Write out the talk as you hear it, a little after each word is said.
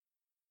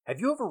Have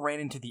you ever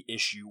ran into the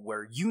issue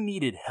where you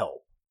needed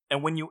help,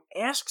 and when you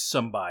asked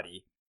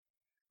somebody,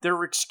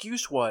 their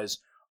excuse was,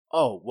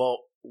 "Oh,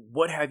 well,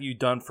 what have you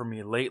done for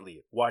me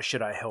lately? Why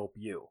should I help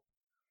you?"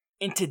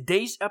 In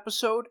today's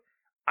episode,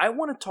 I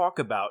want to talk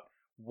about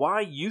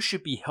why you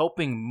should be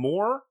helping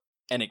more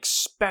and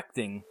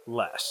expecting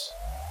less.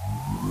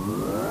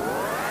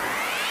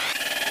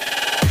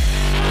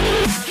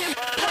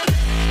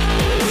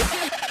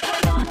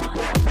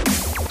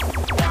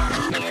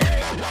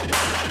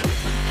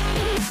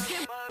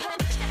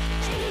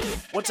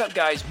 What's up,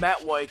 guys?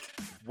 Matt Wyke,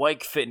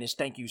 Wyke Fitness.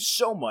 Thank you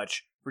so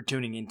much for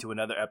tuning in to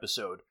another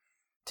episode.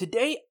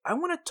 Today, I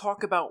want to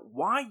talk about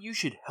why you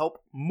should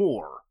help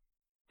more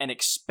and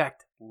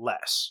expect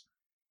less.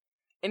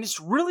 And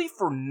it's really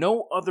for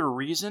no other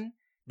reason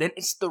than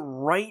it's the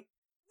right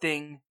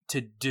thing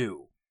to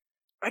do.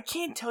 I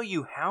can't tell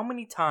you how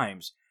many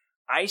times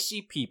I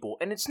see people,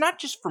 and it's not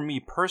just for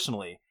me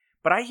personally,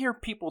 but I hear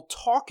people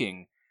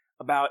talking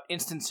about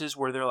instances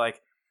where they're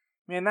like,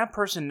 "Man, that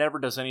person never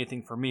does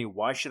anything for me.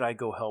 Why should I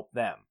go help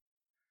them?"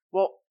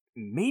 Well,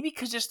 maybe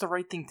because it's the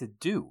right thing to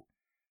do.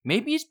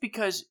 Maybe it's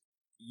because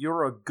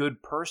you're a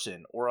good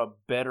person or a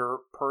better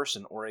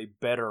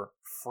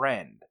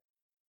friend.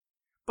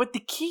 But the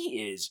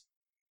key is,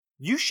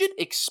 you should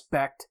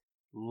expect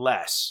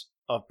less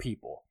of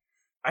people.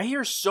 I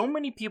hear so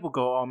many people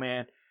go, "Oh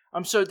man,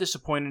 I'm so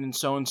disappointed in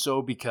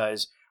so-and-so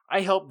because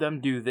I helped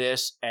them do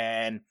this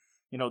and,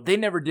 they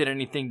never did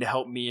anything to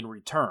help me in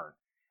return."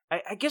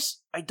 I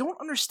guess I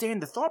don't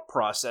understand the thought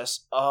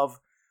process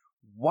of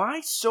why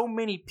so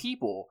many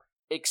people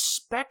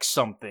expect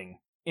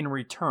something in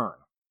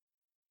return.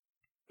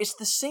 It's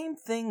the same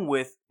thing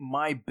with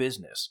my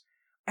business.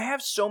 I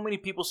have so many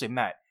people say,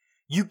 "Matt,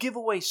 you give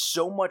away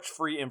so much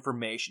free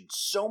information,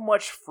 so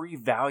much free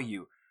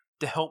value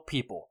to help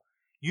people.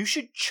 You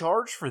should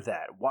charge for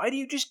that. Why do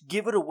you just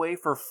give it away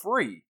for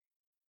free?"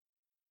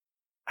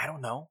 I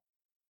don't know.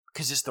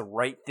 Because it's the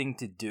right thing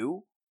to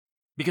do?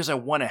 Because I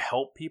want to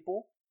help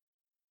people?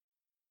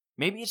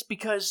 Maybe it's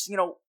because,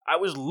 I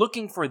was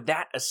looking for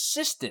that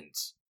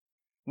assistance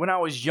when I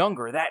was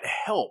younger, that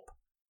help,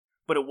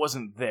 but it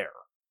wasn't there.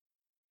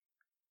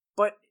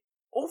 But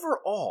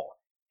overall,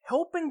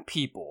 helping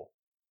people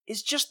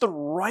is just the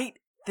right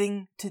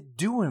thing to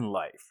do in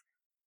life.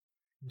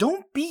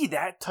 Don't be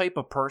that type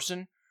of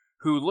person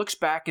who looks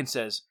back and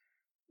says,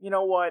 "You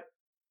know what?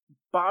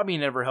 Bobby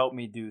never helped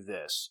me do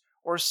this,"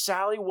 or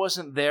 "Sally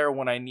wasn't there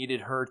when I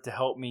needed her to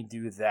help me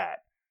do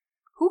that."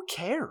 Who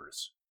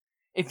cares?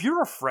 If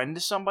you're a friend to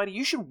somebody,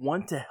 you should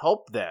want to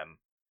help them,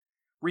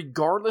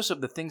 regardless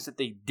of the things that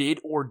they did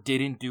or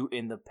didn't do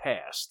in the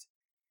past.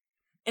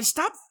 And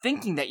stop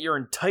thinking that you're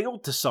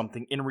entitled to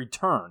something in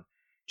return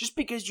just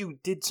because you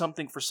did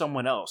something for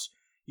someone else.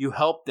 You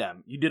helped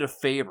them. You did a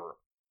favor.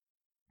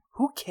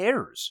 Who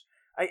cares?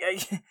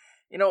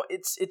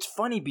 It's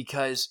funny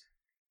because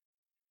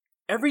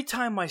every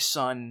time my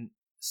son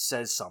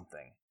says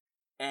something,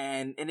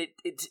 and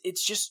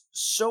it's just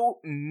so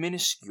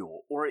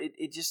minuscule, or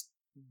it just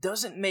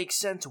doesn't make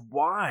sense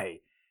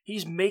why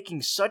he's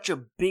making such a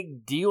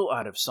big deal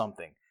out of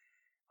something,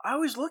 I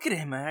always look at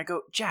him and I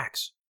go,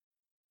 "Jax,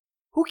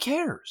 who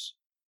cares?"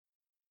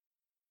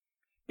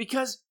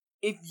 Because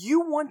if you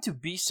want to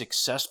be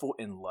successful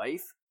in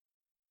life,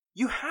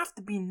 you have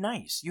to be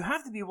nice. You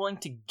have to be willing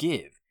to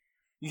give.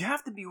 You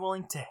have to be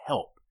willing to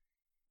help.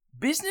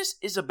 Business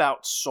is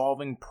about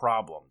solving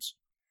problems.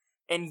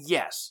 And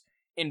yes,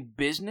 in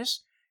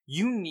business,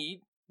 you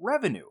need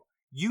revenue.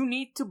 You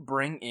need to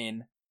bring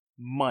in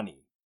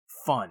money,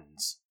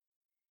 funds.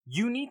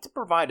 You need to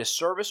provide a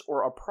service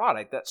or a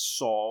product that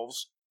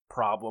solves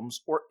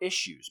problems or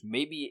issues.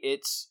 Maybe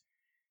it's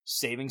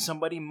saving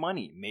somebody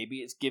money.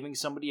 Maybe it's giving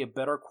somebody a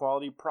better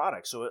quality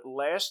product so it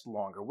lasts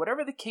longer.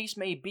 Whatever the case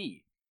may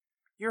be,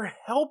 you're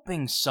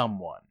helping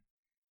someone.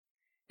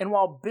 And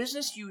while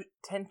business, you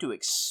tend to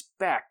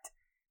expect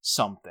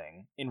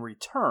something in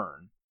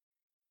return,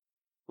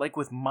 like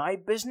with my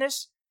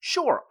business,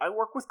 sure, I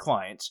work with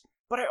clients,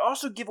 but I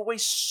also give away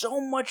so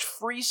much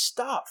free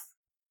stuff.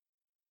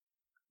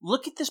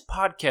 Look at this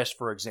podcast,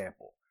 for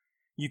example.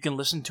 You can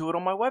listen to it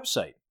on my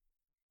website.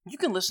 You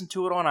can listen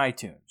to it on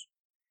iTunes.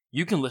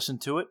 You can listen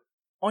to it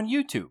on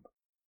YouTube.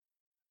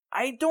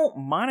 I don't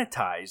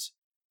monetize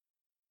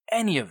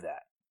any of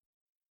that.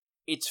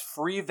 It's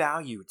free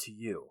value to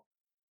you.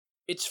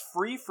 It's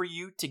free for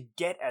you to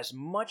get as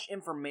much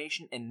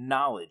information and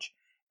knowledge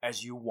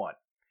as you want.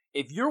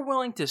 If you're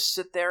willing to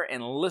sit there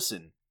and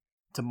listen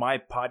to my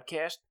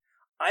podcast,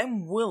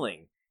 I'm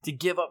willing to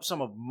give up some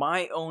of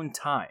my own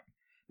time.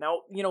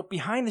 Now,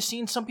 behind the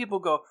scenes, some people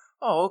go,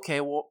 "Oh,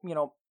 okay, well,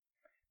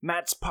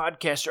 Matt's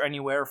podcasts are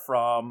anywhere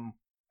from,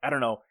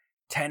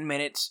 10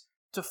 minutes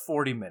to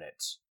 40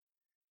 minutes.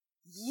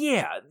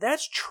 Yeah,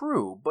 that's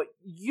true, but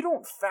you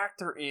don't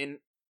factor in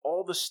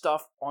all the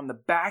stuff on the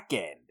back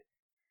end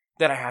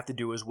that I have to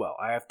do as well.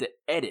 I have to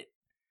edit.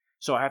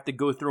 So I have to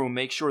go through and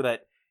make sure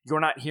that you're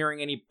not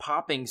hearing any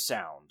popping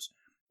sounds,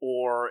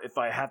 or if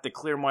I have to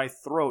clear my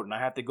throat and I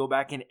have to go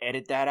back and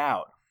edit that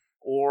out,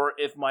 or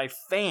if my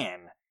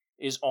fan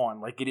is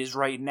on like it is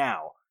right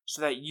now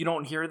so that you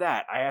don't hear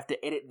that. I have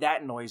to edit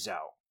that noise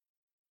out.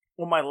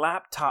 Or my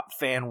laptop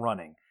fan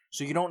running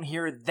so you don't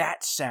hear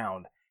that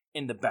sound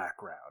in the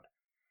background.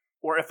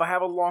 Or if I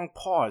have a long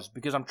pause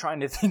because I'm trying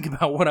to think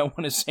about what I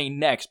want to say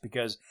next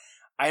because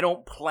I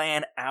don't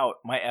plan out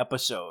my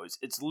episodes.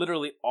 It's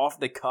literally off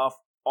the cuff,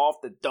 off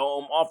the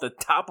dome, off the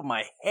top of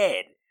my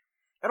head.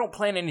 I don't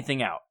plan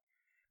anything out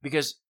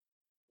because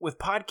with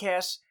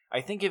podcasts,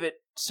 I think of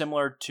it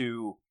similar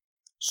to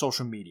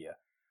social media.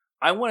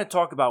 I want to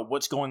talk about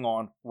what's going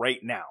on right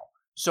now.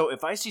 So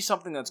if I see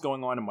something that's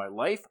going on in my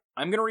life,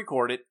 I'm going to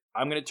record it.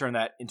 I'm going to turn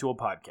that into a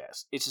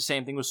podcast. It's the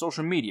same thing with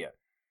social media.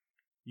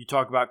 You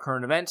talk about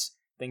current events,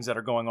 things that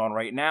are going on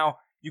right now.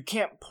 You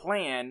can't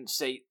plan,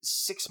 say,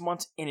 6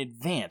 months in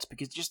advance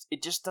because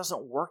it just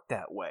doesn't work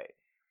that way.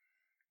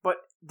 But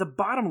the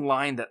bottom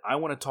line that I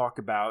want to talk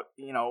about,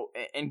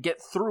 and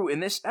get through in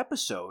this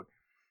episode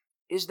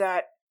is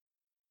that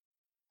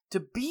to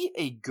be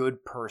a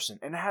good person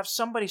and to have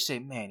somebody say,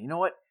 man, you know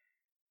what?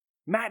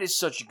 Matt is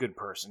such a good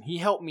person. He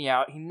helped me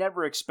out. He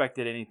never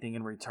expected anything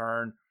in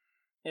return.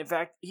 In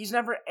fact, he's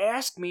never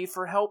asked me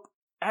for help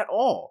at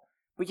all.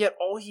 But yet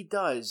all he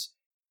does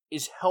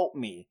is help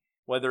me,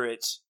 whether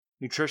it's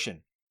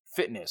nutrition,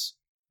 fitness,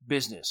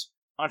 business,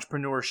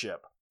 entrepreneurship,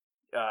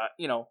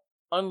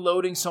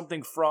 unloading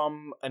something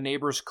from a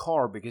neighbor's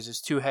car because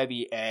it's too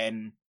heavy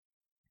and,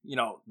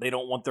 they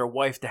don't want their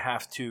wife to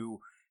have to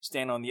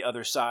stand on the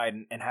other side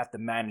and have to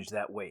manage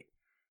that weight.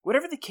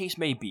 Whatever the case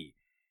may be,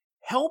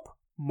 help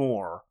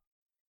more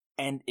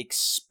and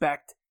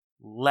expect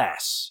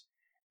less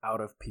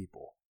out of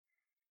people.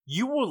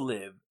 You will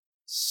live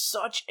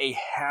such a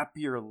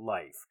happier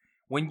life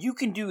when you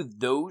can do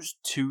those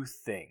two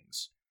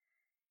things.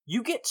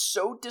 You get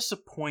so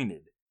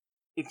disappointed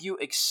if you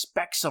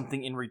expect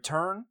something in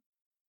return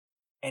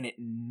and it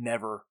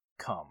never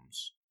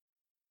comes.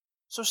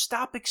 So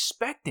stop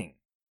expecting.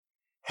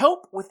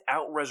 Help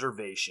without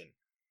reservation.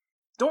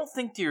 Don't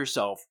think to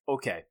yourself,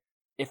 okay,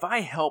 if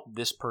I help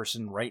this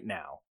person right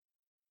now,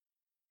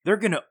 they're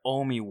going to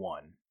owe me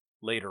one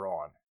later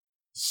on.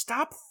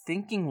 Stop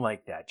thinking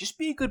like that. Just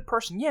be a good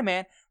person. Yeah,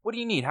 man, what do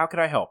you need? How can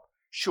I help?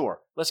 Sure,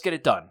 let's get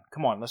it done.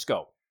 Come on, let's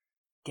go.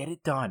 Get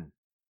it done.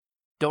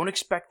 Don't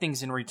expect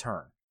things in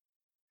return.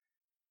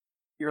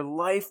 Your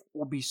life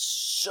will be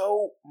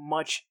so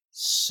much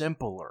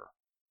simpler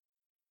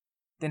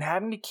than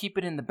having to keep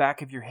it in the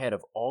back of your head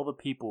of all the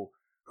people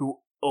who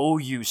owe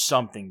you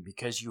something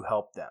because you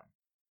helped them.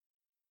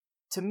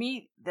 To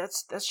me,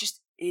 that's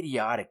just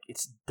idiotic.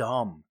 It's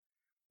dumb.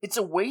 It's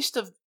a waste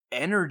of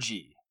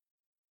energy.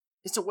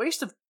 It's a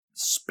waste of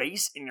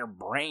space in your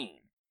brain.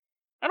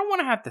 I don't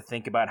want to have to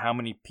think about how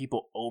many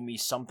people owe me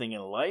something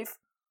in life.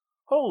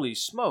 Holy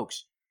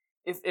smokes.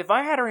 If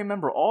I had to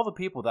remember all the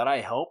people that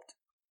I helped,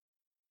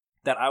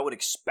 that I would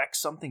expect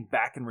something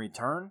back in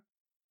return,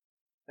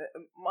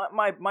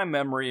 my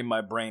memory and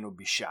my brain would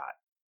be shot.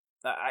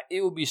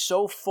 It would be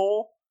so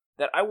full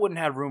that I wouldn't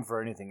have room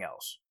for anything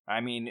else. I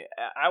mean,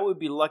 I would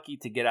be lucky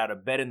to get out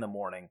of bed in the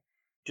morning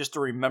just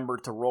to remember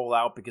to roll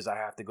out because I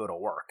have to go to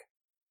work.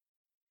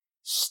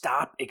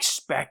 Stop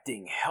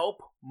expecting.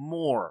 Help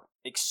more.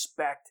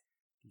 Expect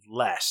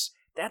less.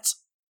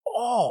 That's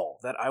all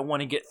that I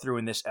want to get through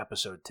in this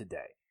episode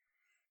today.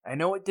 I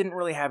know it didn't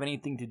really have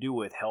anything to do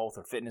with health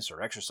or fitness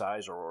or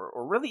exercise or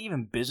really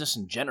even business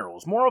in general.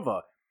 It's more of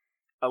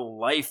a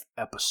life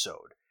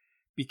episode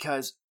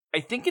because I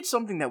think it's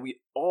something that we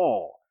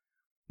all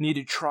need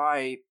to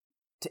try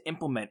to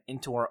implement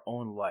into our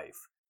own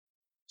life.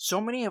 So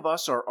many of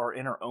us are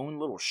in our own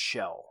little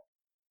shell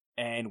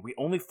and we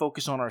only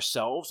focus on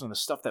ourselves and the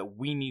stuff that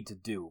we need to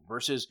do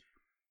versus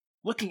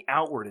looking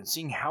outward and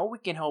seeing how we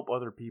can help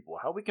other people,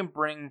 how we can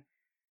bring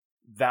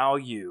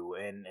value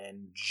and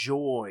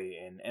joy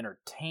and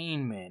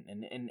entertainment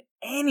and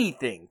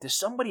anything to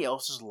somebody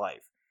else's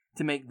life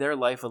to make their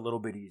life a little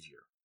bit easier.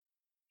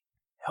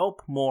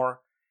 Help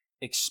more,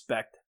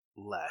 expect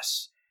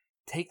less.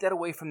 Take that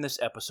away from this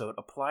episode,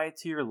 apply it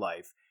to your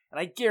life, and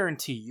I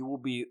guarantee you will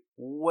be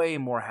way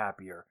more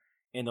happier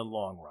in the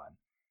long run.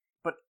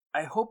 But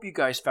I hope you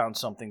guys found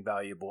something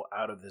valuable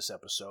out of this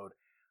episode.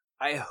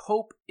 I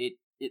hope it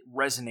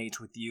resonates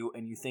with you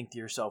and you think to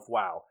yourself,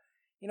 wow,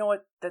 you know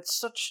what? That's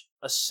such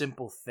a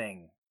simple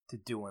thing to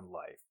do in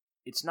life.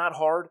 It's not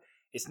hard.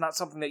 It's not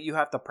something that you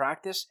have to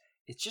practice.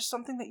 It's just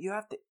something that you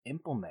have to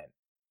implement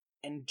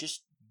and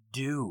just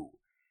do.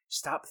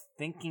 Stop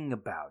thinking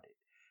about it.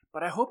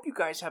 But I hope you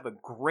guys have a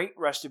great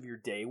rest of your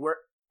day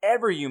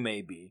wherever you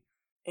may be.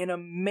 An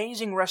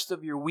amazing rest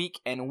of your week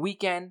and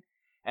weekend.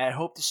 And I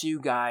hope to see you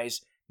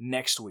guys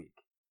next week.